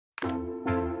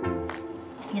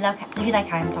You like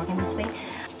how I'm talking this way?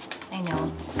 I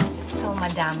know. So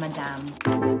madam.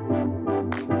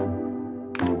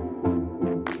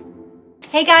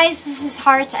 Hey guys, this is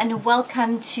Heart and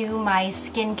welcome to my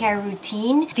skincare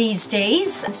routine these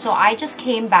days. So I just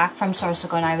came back from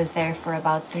Sorsogon. I was there for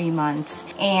about 3 months.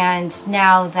 And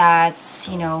now that,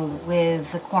 you know,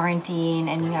 with the quarantine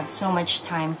and you have so much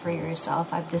time for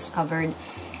yourself, I've discovered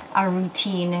a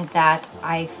routine that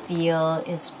I feel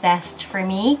is best for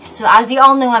me. So as you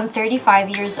all know, I'm 35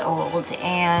 years old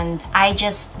and I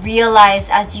just realized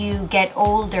as you get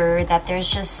older that there's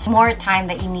just more time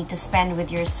that you need to spend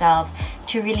with yourself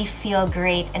to really feel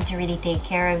great and to really take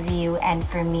care of you. And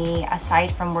for me,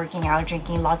 aside from working out,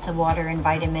 drinking lots of water and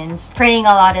vitamins, praying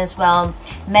a lot as well,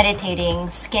 meditating,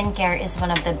 skincare is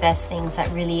one of the best things that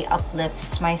really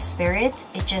uplifts my spirit.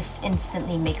 It just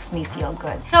instantly makes me feel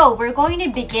good. So we're going to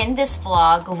begin this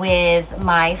vlog with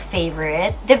my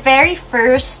favorite. The very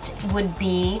first would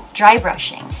be dry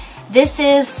brushing. This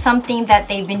is something that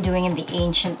they've been doing in the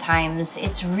ancient times.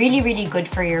 It's really good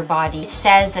for your body. It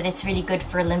says that it's really good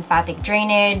for lymphatic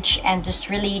drainage and just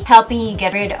really helping you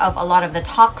get rid of a lot of the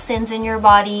toxins in your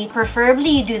body. Preferably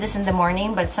you do this in the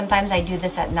morning, but sometimes I do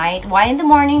this at night. Why in the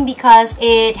morning? Because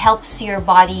it helps your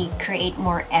body create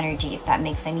more energy, if that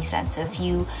makes any sense. So if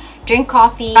you drink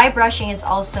coffee, dry brushing is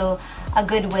also a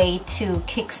good way to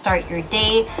kickstart your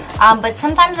day, but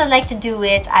sometimes I like to do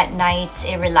it at night.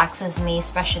 It relaxes me,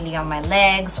 especially on my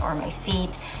legs or my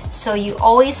feet. So you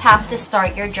always have to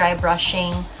start your dry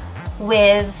brushing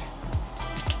with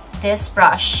this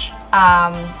brush.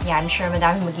 Yeah, I'm sure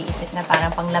madami mag-iisip na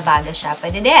parang panglabada siya.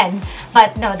 Pwede din.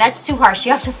 But no, that's too harsh.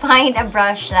 You have to find a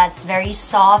brush that's very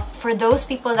soft. For those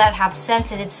people that have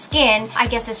sensitive skin,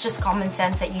 I guess it's just common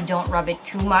sense that you don't rub it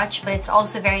too much. But it's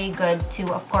also very good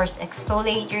to, of course,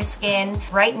 exfoliate your skin,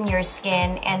 brighten your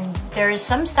skin. And there's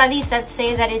some studies that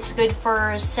say that it's good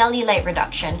for cellulite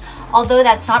reduction. Although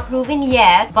that's not proven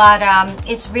yet, but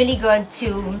it's really good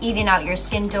to even out your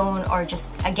skin tone or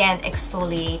just, again,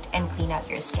 exfoliate and clean out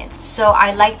your skin. So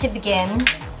I like to begin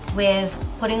with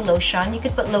putting lotion. You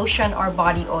could put lotion or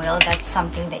body oil. That's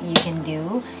something that you can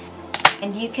do.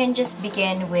 And you can just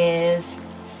begin with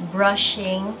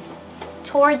brushing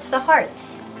towards the heart.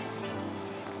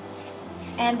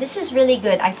 And this is really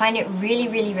good. I find it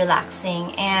really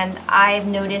relaxing, and I've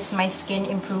noticed my skin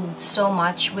improved so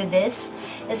much with this,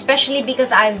 especially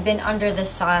because I've been under the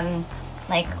sun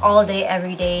like all day,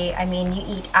 every day. I mean, you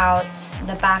eat out in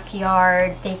the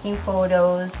backyard, taking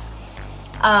photos.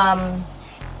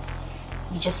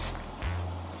 You just,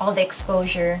 all the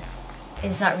exposure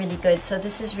is not really good. So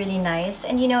this is really nice.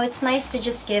 And you know, it's nice to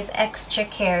just give extra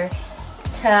care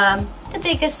to the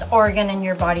biggest organ in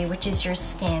your body, which is your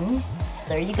skin.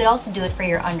 You could also do it for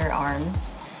your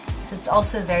underarms. So it's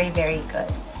also very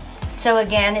good. So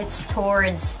again, it's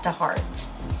towards the heart.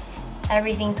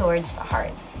 Everything towards the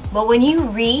heart. But when you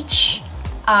reach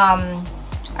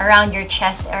around your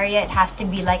chest area, it has to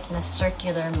be like in a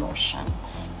circular motion.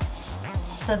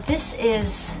 So this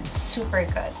is super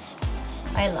good.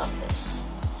 I love this.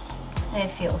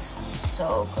 It feels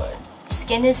so good.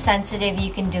 Skin is sensitive.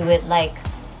 You can do it like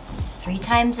 3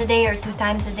 times a day or 2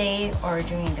 times a day or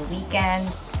during the weekend,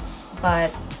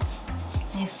 but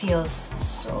it feels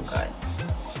so good.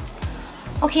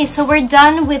 Okay, so we're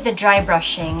done with the dry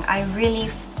brushing. I really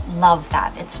love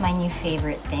that. It's my new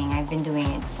favorite thing. I've been doing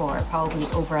it for probably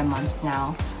over a month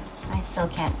now. I still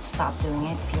can't stop doing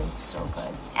it. It feels so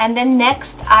good. And then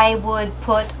next, I would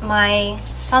put my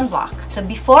sunblock. So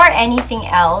before anything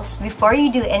else, before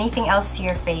you do anything else to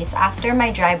your face, after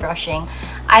my dry brushing,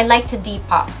 I like to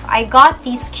depuff. I got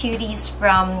these cuties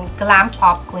from Glam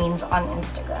Pop Queens on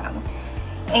Instagram.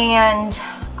 And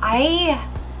I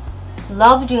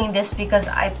love doing this because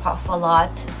I puff a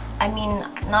lot. I mean,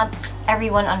 not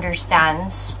everyone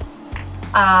understands,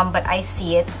 but I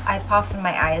see it. I puff in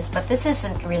my eyes, but this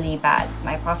isn't really bad.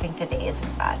 My puffing today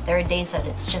isn't bad. There are days that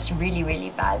it's just really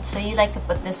bad. So you like to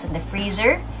put this in the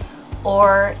freezer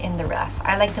or in the ref.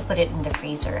 I like to put it in the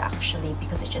freezer actually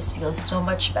because it just feels so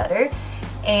much better.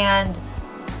 And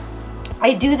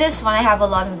I do this when I have a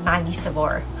lot of Maggi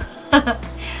Sabor.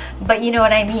 But you know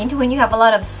what I mean? When you have a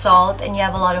lot of salt and you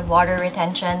have a lot of water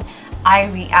retention, I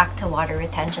react to water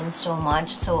retention so much.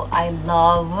 So I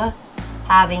love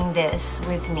having this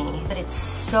with me. But it's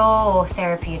so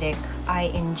therapeutic. I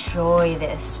enjoy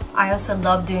this. I also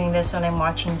love doing this when I'm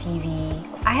watching TV.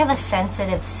 I have a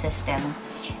sensitive system.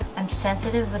 I'm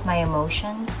sensitive with my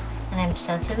emotions, and I'm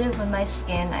sensitive with my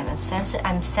skin. I'm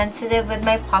sensitive with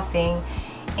my puffing,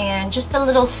 and just a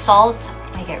little salt,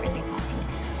 I get really puffy.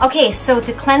 Okay, so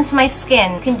to cleanse my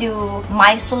skin, you can do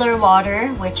micellar water,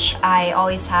 which I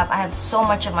always have. I have so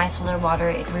much of micellar water.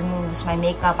 It removes my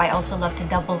makeup. I also love to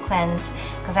double cleanse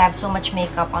because I have so much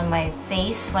makeup on my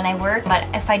face when I work. But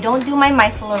if I don't do my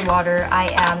micellar water, I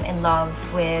am in love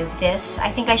with this.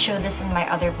 I think I showed this in my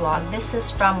other vlog. This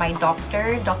is from my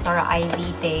doctor, Dr.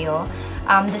 Ivy Teo.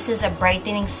 This is a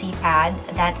brightening sea pad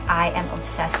that I am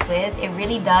obsessed with. It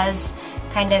really does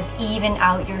kind of even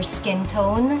out your skin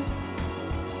tone.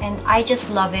 And I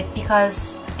just love it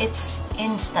because it's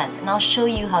instant. And I'll show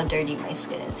you how dirty my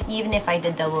skin is, even if I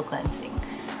did double cleansing.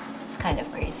 It's kind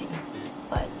of crazy.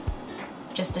 But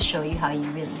just to show you how you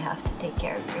really have to take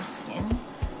care of your skin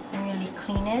and really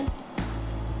clean it.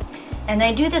 And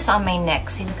I do this on my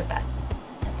neck. See, look at that.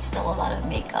 That's still a lot of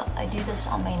makeup. I do this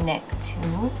on my neck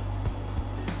too.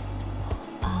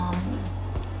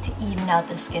 To even out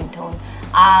the skin tone.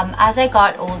 As I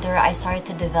got older, I started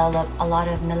to develop a lot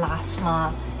of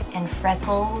melasma and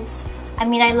freckles. I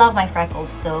mean, I love my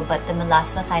freckles though, but the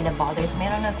melasma kind of bothers me. I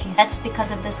don't know if you... That's because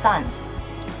of the sun.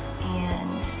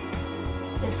 And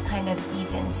this kind of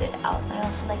evens it out. I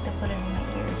also like to put it in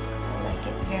my ears because I like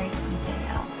it very even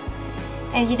out.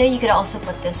 And you know, you could also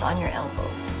put this on your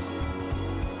elbows.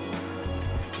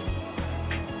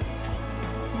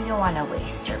 You don't want to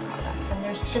waste your products. And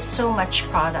there's just so much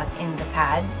product in the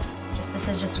pad. This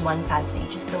is just one pad, so you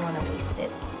just don't want to waste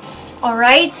it.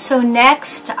 Alright, so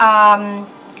next,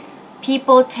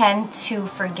 people tend to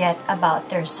forget about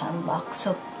their sunblock.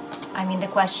 So, I mean, the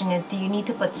question is, do you need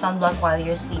to put sunblock while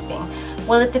you're sleeping?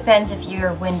 Well, it depends if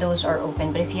your windows are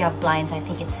open, but if you have blinds, I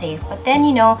think it's safe. But then,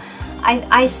 you know,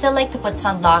 I still like to put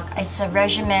sunblock. It's a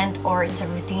regimen or it's a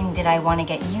routine that I want to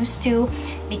get used to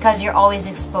because you're always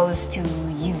exposed to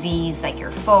UVs like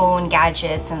your phone,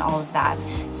 gadgets, and all of that.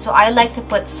 So I like to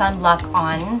put sunblock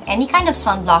on. Any kind of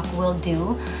sunblock will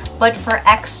do, but for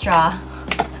extra,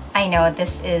 I know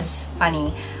this is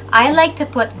funny, I like to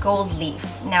put gold leaf.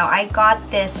 Now I got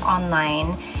this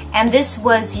online and this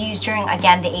was used during,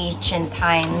 again, the ancient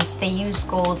times. They used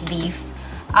gold leaf.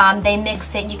 They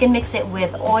mix it, you can mix it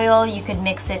with oil, you could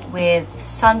mix it with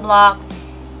sunblock,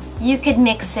 you could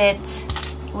mix it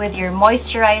with your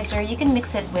moisturizer, you can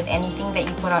mix it with anything that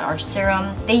you put on, or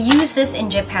serum. They use this in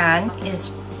Japan. It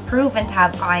is proven to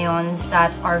have ions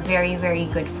that are very, very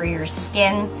good for your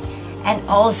skin. And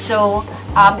also,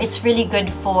 it's really good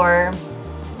for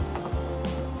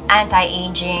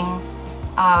anti-aging.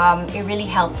 It really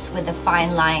helps with the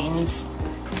fine lines.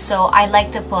 So I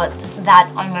like to put that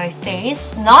on my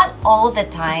face, not all the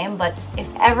time, but if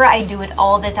ever I do it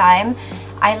all the time,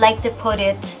 I like to put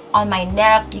it on my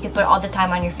neck. You can put it all the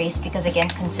time on your face because, again,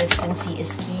 consistency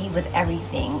is key with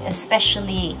everything,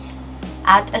 especially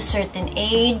at a certain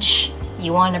age.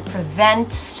 You want to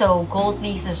prevent, so gold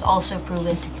leaf is also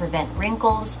proven to prevent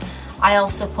wrinkles. I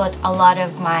also put a lot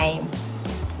of my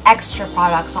extra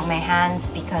products on my hands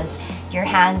because your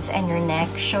hands and your neck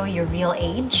show your real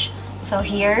age. So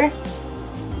here,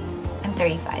 I'm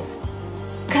 35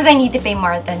 because I need to pay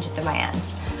more attention to my hands.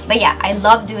 But yeah, I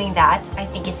love doing that. I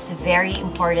think it's very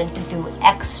important to do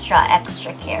extra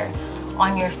care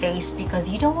on your face because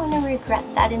you don't want to regret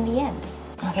that in the end.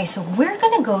 Okay, so we're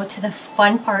gonna go to the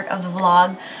fun part of the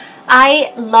vlog.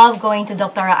 I love going to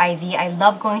Dr. Ivy. I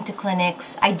love going to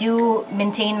clinics. I do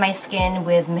maintain my skin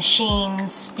with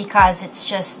machines because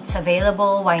it's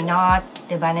available. Why not?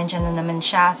 Diba, nandiyan na naman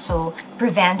siya. So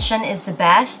prevention is the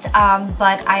best.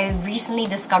 But I recently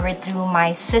discovered through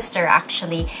my sister,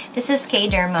 actually. This is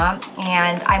K-Derma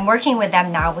and I'm working with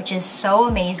them now, which is so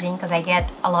amazing because I get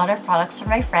a lot of products from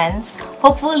my friends.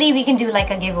 Hopefully we can do like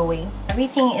a giveaway.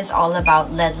 Everything is all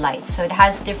about LED lights. So it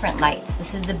has different lights.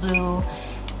 This is the blue.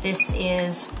 This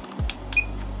is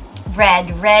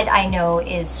red. Red, I know,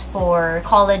 is for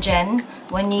collagen.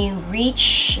 When you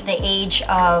reach the age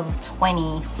of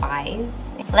 25,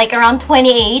 like around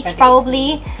 28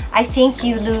 probably, I think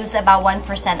you lose about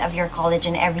 1% of your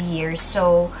collagen every year.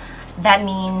 So that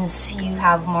means you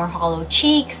have more hollow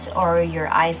cheeks, or your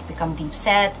eyes become deep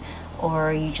set,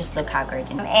 or you just look haggard.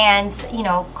 And you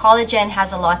know, collagen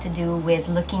has a lot to do with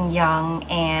looking young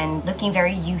and looking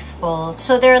very youthful.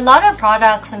 So there are a lot of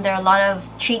products and there are a lot of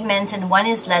treatments, and one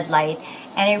is LED light,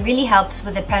 and it really helps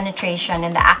with the penetration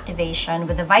and the activation.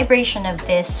 With the vibration of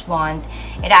this wand,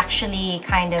 it actually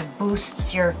kind of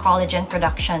boosts your collagen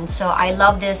production. So I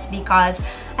love this because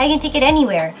I can take it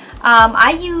anywhere.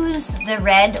 I use the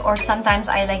red, or sometimes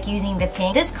I like using the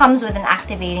pink. This comes with an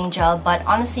activating gel, but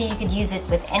honestly you could use it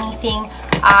with anything.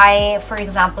 I, for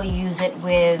example, use it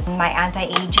with my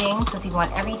anti-aging because you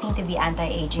want everything to be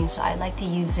anti-aging, so I like to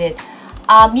use it.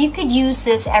 You could use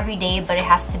this every day, but it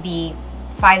has to be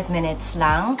 5 minutes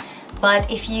lang.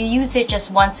 But if you use it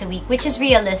just once a week, which is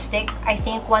realistic, I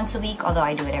think once a week, although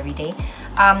I do it every day,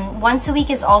 once a week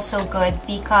is also good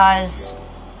because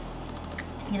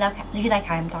you like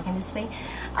how I'm talking this way.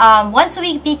 Once a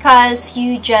week because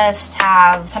you just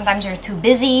have, sometimes you're too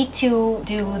busy to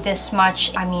do this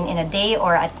much, I mean in a day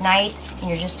or at night, and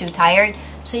you're just too tired.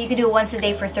 So you could do it once a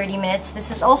day for 30 minutes.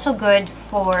 This is also good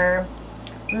for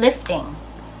lifting.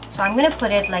 So I'm gonna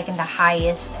put it like in the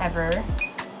highest ever.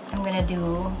 I'm gonna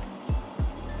do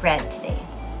red today.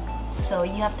 So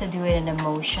you have to do it in a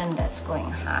motion that's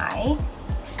going high.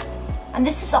 And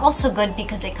this is also good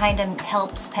because it kind of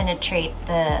helps penetrate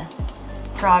the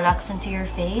products into your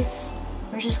face.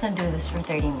 We're just gonna do this for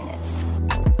 30 minutes.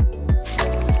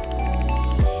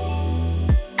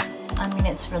 I mean,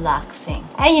 it's relaxing.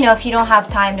 And you know, if you don't have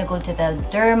time to go to the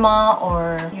derma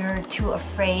or you're too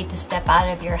afraid to step out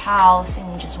of your house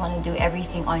and you just want to do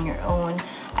everything on your own,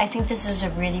 I think this is a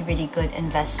really, really good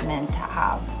investment to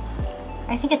have.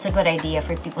 I think it's a good idea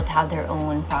for people to have their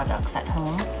own products at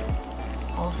home.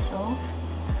 Also,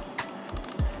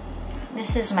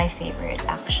 this is my favorite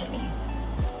actually.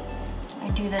 I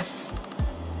do this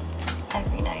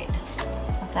every night.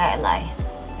 Okay, I lie.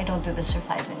 I don't do this for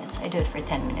 5 minutes. I do it for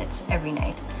 10 minutes every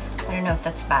night. I don't know if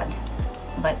that's bad,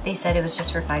 but they said it was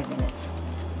just for 5 minutes.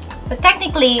 But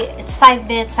technically, it's 5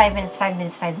 minutes, 5 minutes, 5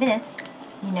 minutes, 5 minutes.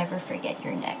 You never forget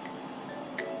your neck.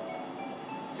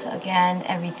 So again,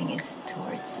 everything is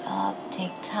towards up.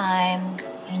 Take time.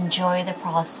 Enjoy the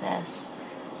process.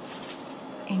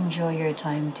 Enjoy your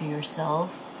time to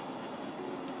yourself.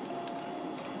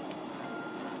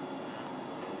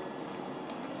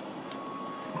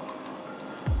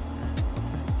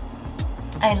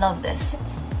 I love this.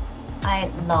 I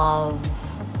love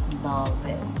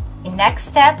it. The next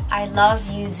step, I love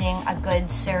using a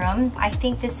good serum. I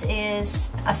think this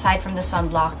is, aside from the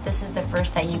sunblock, this is the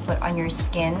first that you put on your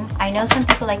skin. I know some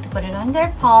people like to put it on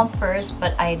their palm first,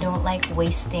 but I don't like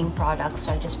wasting products,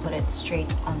 so I just put it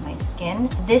straight on my skin.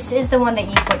 This is the one that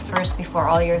you put first before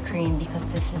all your cream because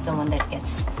this is the one that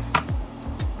gets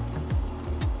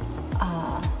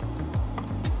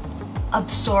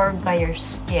absorbed by your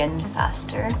skin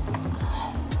faster. I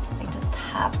like to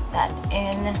tap that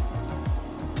in.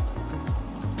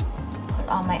 Put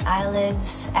on my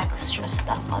eyelids, extra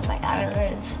stuff on my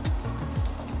eyelids.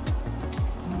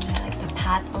 I like to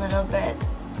pat a little bit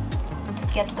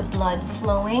to get the blood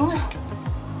flowing. I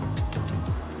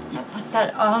put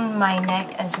that on my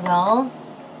neck as well.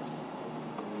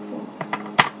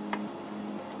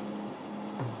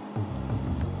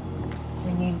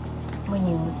 When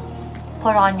you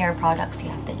put on your products, you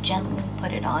have to gently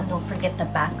put it on. Don't forget the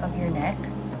back of your neck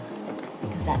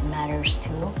because that matters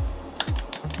too.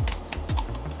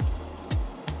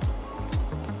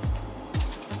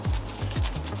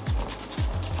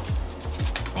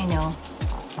 I know.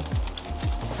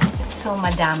 It's so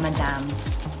madame.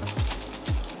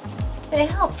 But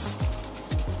it helps.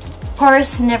 Of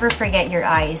course, never forget your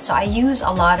eyes. So I use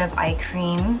a lot of eye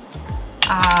cream.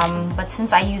 But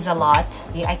since I use a lot,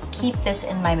 I keep this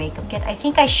in my makeup kit. I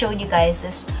think I showed you guys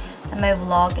this in my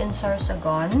vlog in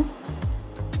Sorsogon.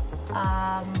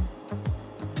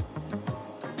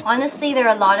 Honestly, there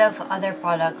are a lot of other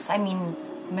products. I mean,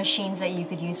 machines that you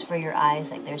could use for your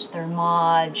eyes. Like there's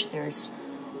Thermage, there's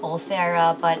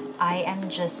Ulthera, but I am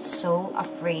just so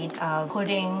afraid of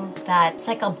putting that. It's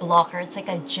like a blocker, it's like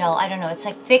a gel, I don't know, it's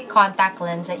like thick contact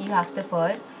lens that you have to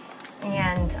put.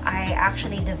 And I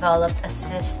actually developed a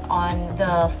cyst on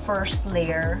the first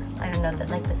layer, I don't know,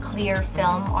 like the clear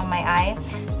film on my eye.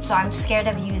 So I'm scared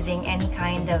of using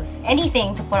anything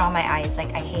to put on my eyes.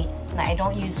 Like I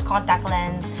don't use contact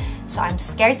lens, so I'm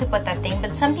scared to put that thing.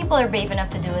 But some people are brave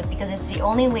enough to do it because it's the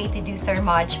only way to do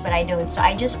Thermage, but I don't. So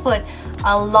I just put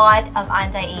a lot of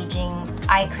anti-aging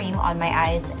eye cream on my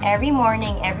eyes every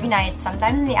morning, every night,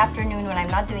 sometimes in the afternoon when I'm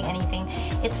not doing anything.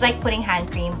 It's like putting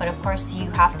hand cream, but of course you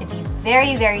have to be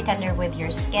very, very tender with your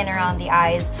skin around the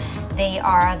eyes. They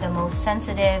are the most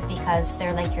sensitive because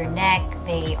they're like your neck.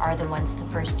 They are the ones to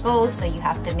first go, so you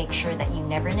have to make sure that you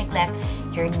never neglect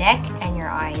your neck and your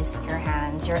eyes, your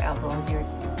hands, your elbows, your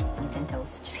knees and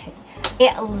toes. Just kidding.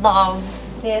 I love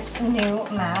this new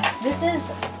mask. This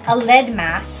is a lead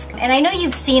mask, and I know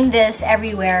you've seen this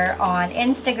everywhere on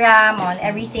Instagram, on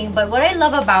everything, but what I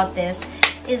love about this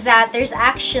is that there's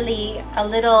actually a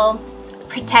little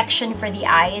protection for the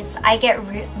eyes. I get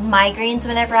migraines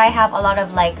whenever I have a lot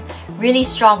of like really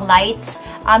strong lights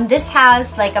This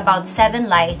has like about 7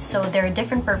 lights, so there are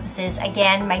different purposes.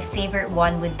 Again, my favorite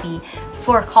one would be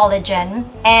for collagen.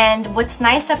 And what's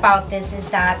nice about this is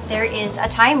that there is a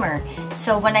timer.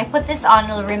 So when I put this on,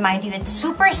 it'll remind you it's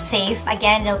super safe.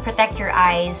 Again, it'll protect your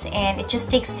eyes, and it just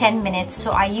takes 10 minutes.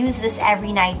 So I use this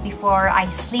every night before I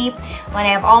sleep when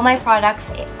I have all my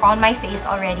products on my face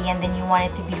already, and then you want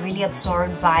it to be really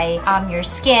absorbed by your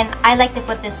skin. I like to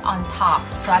put this on top.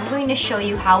 So I'm going to show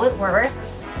you how it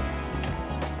works.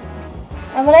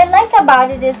 And what I like about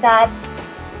it is that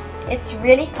it's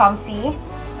really comfy.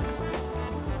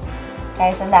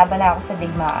 Guys, ang laban na ako sa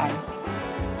digmaan.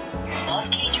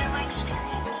 Locate your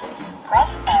experience.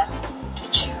 Press M to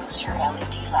choose your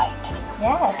LED light.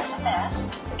 Yes. Press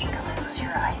mask and close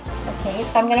your eyes. Okay,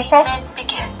 so I'm gonna press... Treatment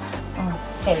begins.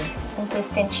 Okay,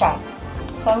 consistent siya.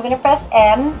 So I'm gonna press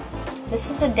M. This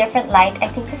is a different light.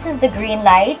 I think this is the green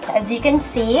light. As you can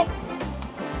see,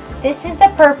 this is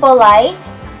the purple light.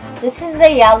 This is the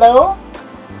yellow.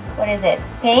 What is it?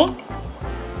 Pink,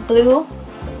 blue,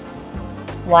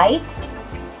 white,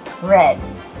 red.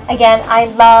 Again, I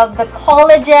love the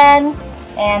collagen,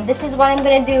 and this is what I'm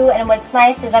gonna do. And what's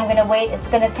nice is I'm gonna wait. It's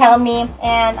gonna tell me,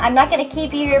 and I'm not gonna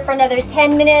keep you here for another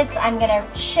 10 minutes. I'm gonna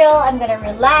chill. I'm gonna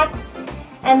relax.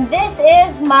 And this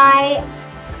is my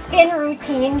skin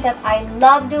routine that I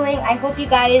love doing. I hope you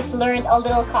guys learned a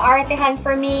little kaartehan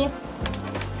for me.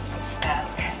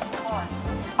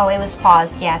 Oh, it was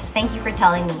paused. Yes, thank you for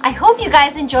telling me. I hope you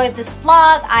guys enjoyed this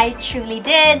vlog. I truly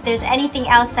did. If there's anything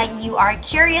else that you are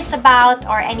curious about,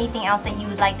 or anything else that you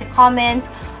would like to comment,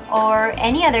 or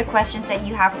any other questions that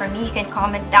you have for me, you can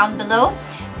comment down below.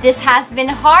 This has been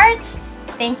Heart.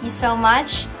 Thank you so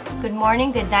much. Good morning,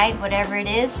 good night, whatever it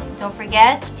is. Don't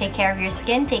forget, take care of your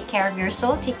skin, take care of your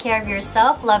soul, take care of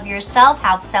yourself, love yourself,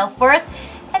 have self-worth,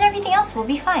 and everything else will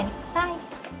be fine. Bye.